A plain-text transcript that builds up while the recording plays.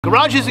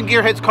Garages and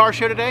Gearheads car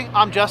show today.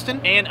 I'm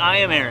Justin. And I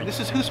am Aaron. This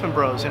is Husman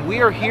Bros, and we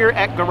are here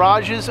at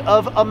Garages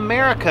of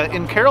America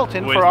in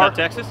Carrollton. Wait, for our... not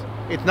Texas?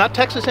 It's not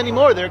Texas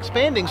anymore. They're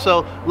expanding,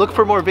 so look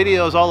for more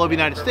videos all over the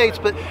United States.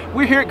 But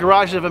we're here at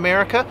Garages of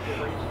America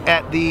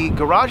at the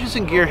Garages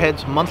and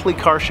Gearheads monthly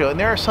car show, and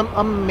there are some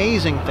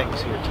amazing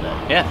things here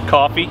today. Yeah,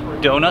 coffee,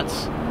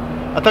 donuts.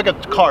 I thought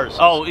of cars.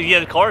 Oh,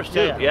 yeah, the cars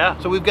too, yeah.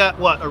 So we've got,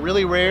 what, a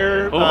really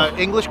rare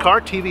English car,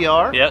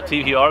 TVR. Yeah,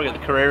 TVR, we got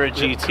the Carrera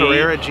GT.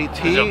 Carrera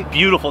GT. There's a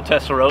beautiful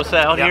Testarossa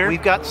out here.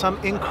 We've got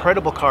some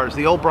incredible cars.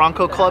 The old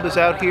Bronco Club is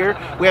out here.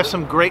 We have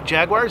some great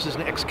Jaguars. There's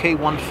an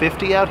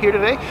XK150 out here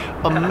today.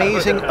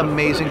 Amazing,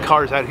 amazing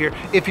cars out here.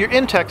 If you're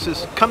in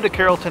Texas, come to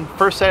Carrollton,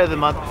 first Saturday of the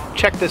month.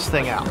 Check this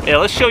thing out. Yeah,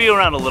 let's show you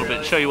around a little bit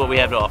and show you what we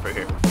have to offer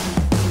here.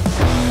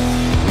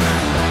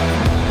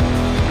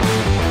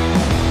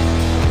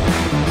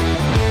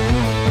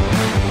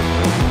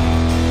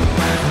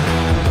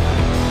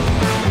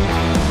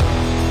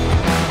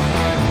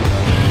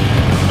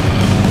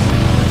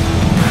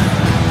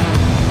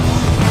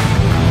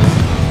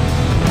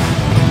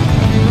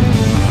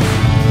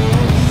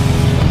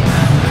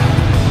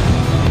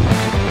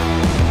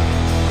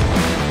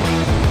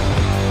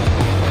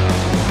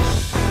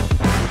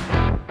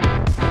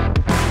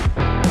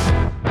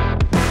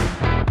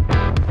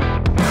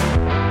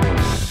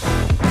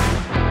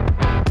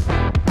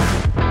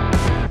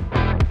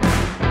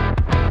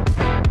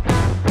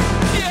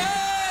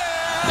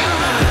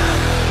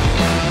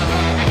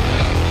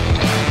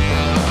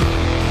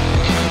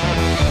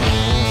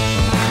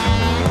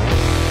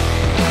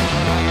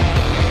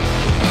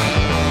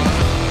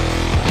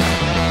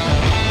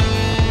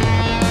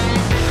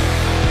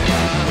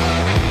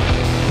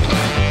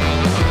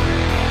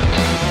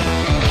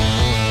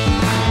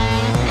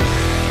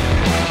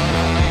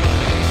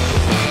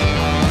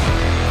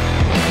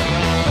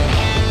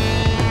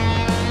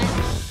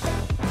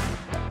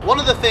 One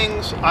of the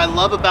things I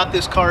love about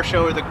this car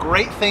show are the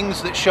great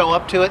things that show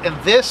up to it,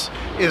 and this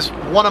is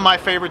one of my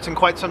favorites in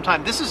quite some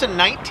time. This is a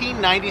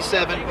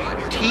 1997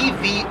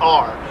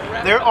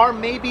 TVR. There are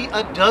maybe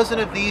a dozen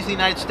of these in the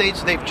United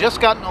States. They've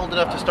just gotten old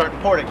enough to start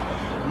importing.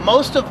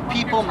 Most of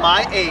people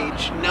my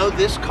age know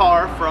this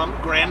car from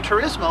Gran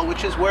Turismo,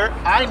 which is where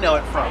I know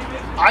it from.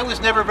 I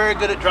was never very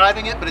good at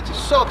driving it, but it's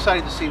so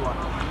exciting to see one.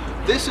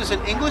 This is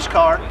an English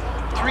car,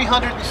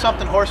 300 and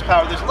something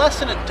horsepower. There's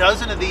less than a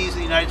dozen of these in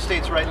the United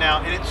States right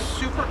now, and it's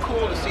super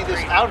cool to see this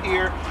out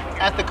here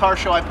at the car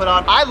show I put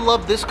on. I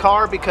love this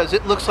car because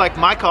it looks like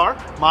my car,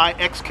 my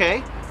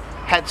XK,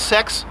 had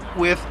sex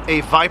with a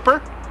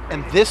Viper,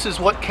 and this is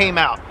what came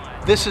out.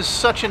 This is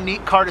such a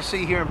neat car to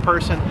see here in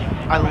person.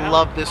 I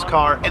love this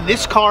car, and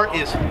this car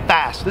is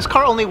fast. This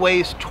car only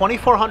weighs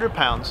 2,400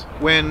 pounds.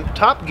 When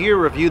Top Gear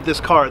reviewed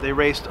this car, they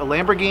raced a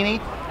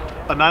Lamborghini,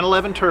 a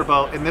 911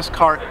 Turbo, and this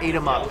car ate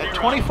them up. At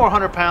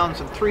 2,400 pounds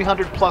and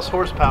 300 plus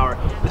horsepower,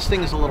 this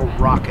thing is a little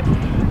rocket.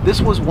 This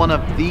was one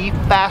of the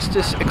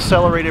fastest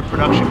accelerated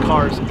production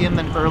cars in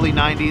the early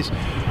 90s.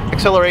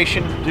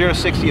 Acceleration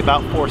 0-60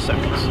 about 4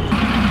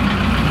 seconds.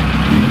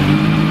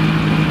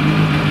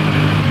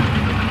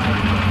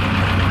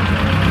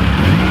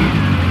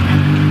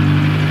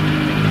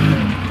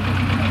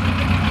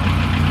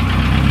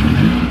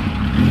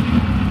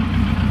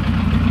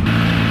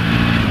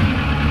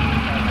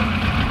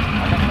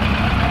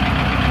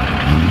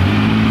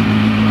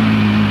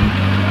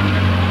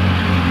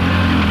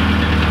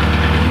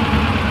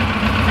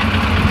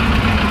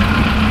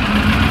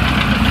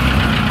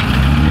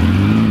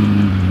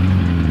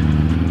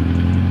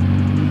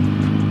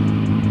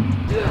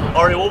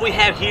 Alright, what we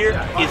have here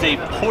is a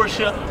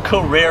Porsche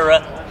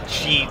Carrera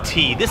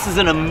GT. This is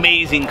an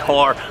amazing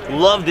car.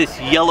 Love this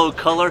yellow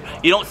color.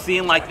 You don't see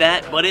them like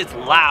that, but it's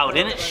loud,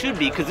 and it should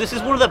be, because this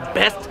is one of the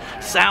best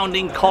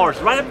sounding cars,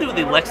 right up there with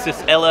the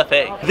Lexus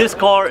LFA. This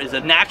car is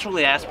a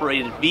naturally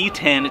aspirated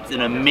V10. It's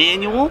in a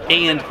manual,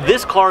 and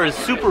this car is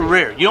super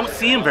rare. You don't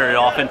see them very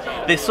often.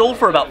 They sold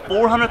for about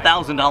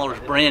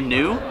 $400,000 brand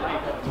new.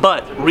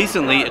 But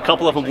recently, a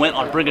couple of them went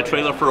on Bring a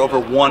Trailer for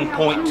over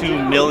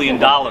 $1.2 million.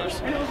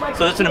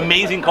 So that's an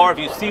amazing car. If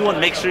you see one,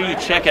 make sure you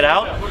check it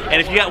out.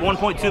 And if you got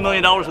 $1.2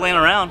 million laying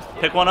around,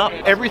 pick one up.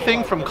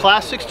 Everything from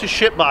classics to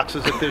shit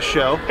boxes at this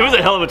show. It was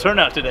a hell of a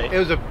turnout today. It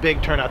was a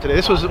big turnout today.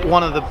 This was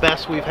one of the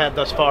best we've had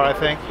thus far, I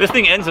think. This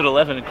thing ends at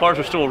 11 and cars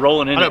are still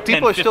rolling in at 10:50.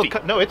 People are still,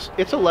 no,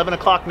 it's 11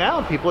 o'clock now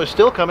and people are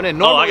still coming in.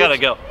 Normally, oh, I gotta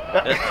go.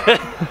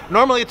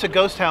 Normally it's a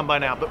ghost town by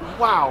now, but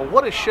wow,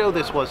 what a show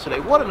this was today.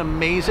 What an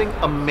amazing,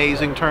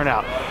 amazing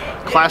turnout.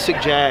 Classic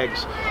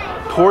Jags,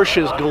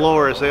 Porsches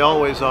galore as they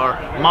always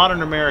are,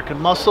 modern American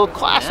muscle,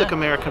 classic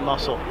American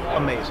muscle,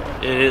 amazing.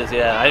 It is,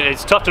 yeah.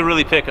 It's tough to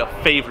really pick a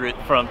favorite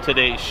from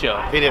today's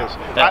show. It is.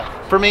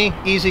 For me,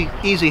 easy,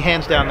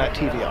 hands down that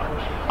TVR.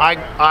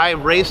 I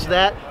raced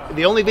that.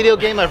 The only video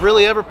game I've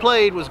really ever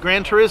played was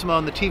Gran Turismo,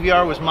 and the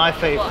TVR was my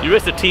favorite. You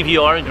raced a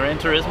TVR in Gran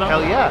Turismo?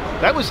 Hell yeah.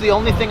 That was the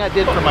only thing I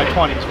did for my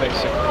 20s,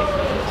 basically.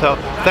 So,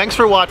 thanks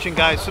for watching,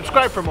 guys.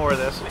 Subscribe for more of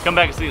this. Come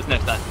back and see us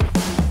next time.